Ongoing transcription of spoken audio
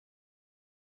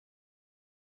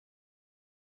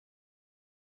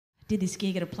did this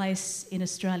gig at a place in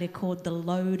Australia called The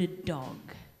Loaded Dog.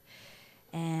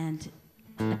 And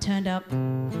I turned up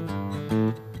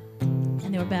and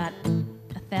there were about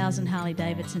 1,000 Harley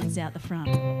Davidsons out the front.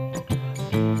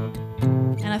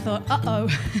 And I thought, uh-oh,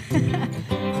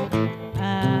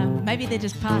 maybe they're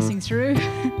just passing through.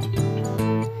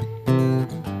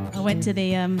 I went to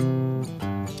the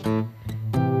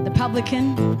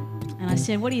publican and I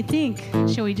said, what do you think?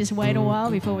 Shall we just wait a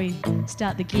while before we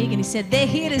start the gig? And he said, they're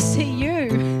here to see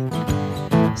you.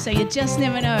 So you just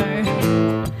never know.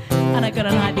 And I got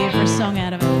an idea for a song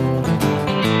out of it.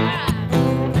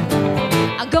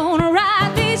 I'm gonna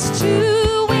ride these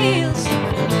two wheels.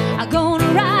 I'm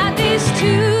gonna ride these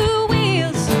two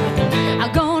wheels.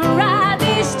 I'm gonna ride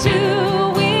these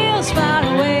two wheels far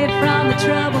away from the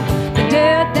trouble, the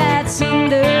dirt that's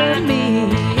under me.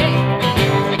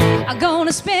 I'm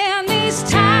gonna spin these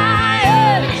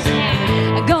tires.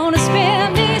 I'm gonna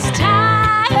spin these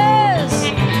tires.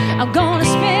 I'm gonna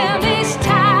spin these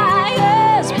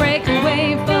tires. Break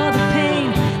away for the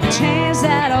pain, the chains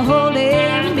that are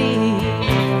holding me.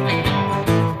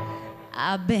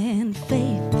 I've been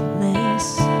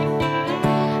faithless.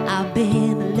 I've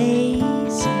been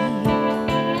lazy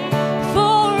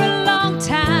for a long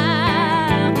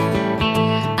time.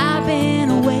 I've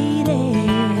been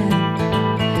waiting.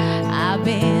 I've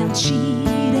been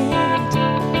cheated.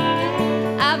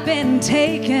 I've been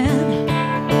taken.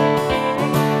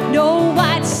 No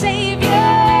white savior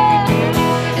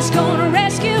is gonna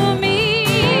rescue me.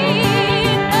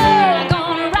 Oh, I'm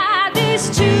gonna ride these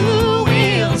two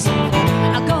wheels.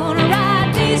 I'm gonna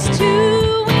ride these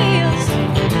two wheels.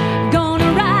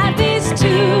 Gonna ride these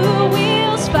two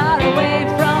wheels far away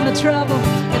from the trouble,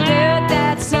 the dirt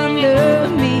that's under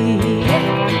me.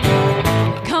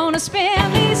 Gonna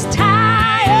spin these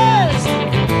tires.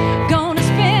 Gonna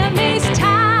spin these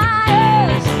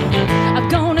tires. I'm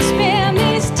gonna spin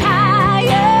these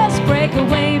tires. Break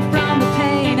away from the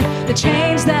pain, the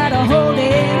chains that are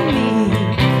holding me.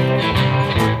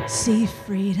 See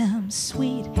freedom,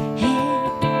 sweet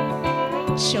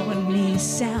hand, showing me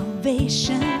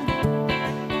salvation.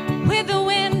 With the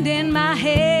wind in my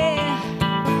hair,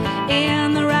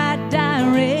 in the right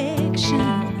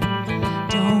direction.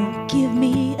 Don't give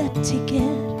me a ticket,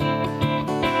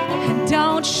 and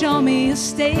don't show me a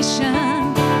station.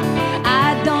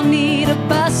 I don't need a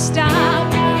bus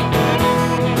stop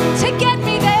to get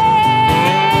me there.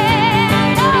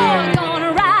 No, I'm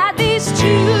gonna ride these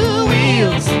two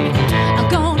wheels. I'm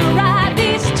gonna ride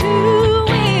these two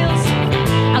wheels.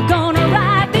 I'm gonna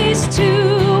ride these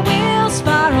two wheels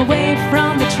far away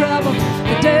from the trouble,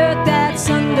 the dirt that's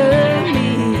under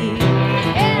me.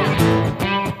 Yeah.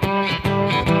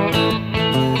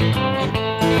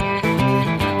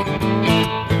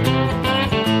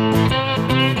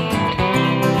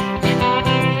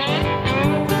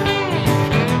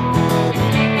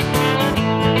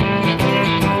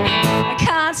 I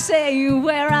can't say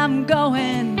where I'm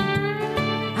going.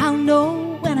 I'll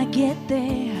know when I get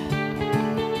there.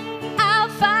 I'll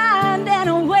find an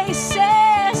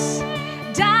oasis,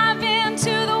 dive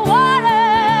into the water,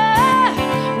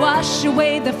 wash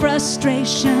away the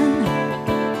frustration,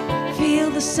 feel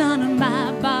the sun on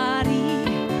my body.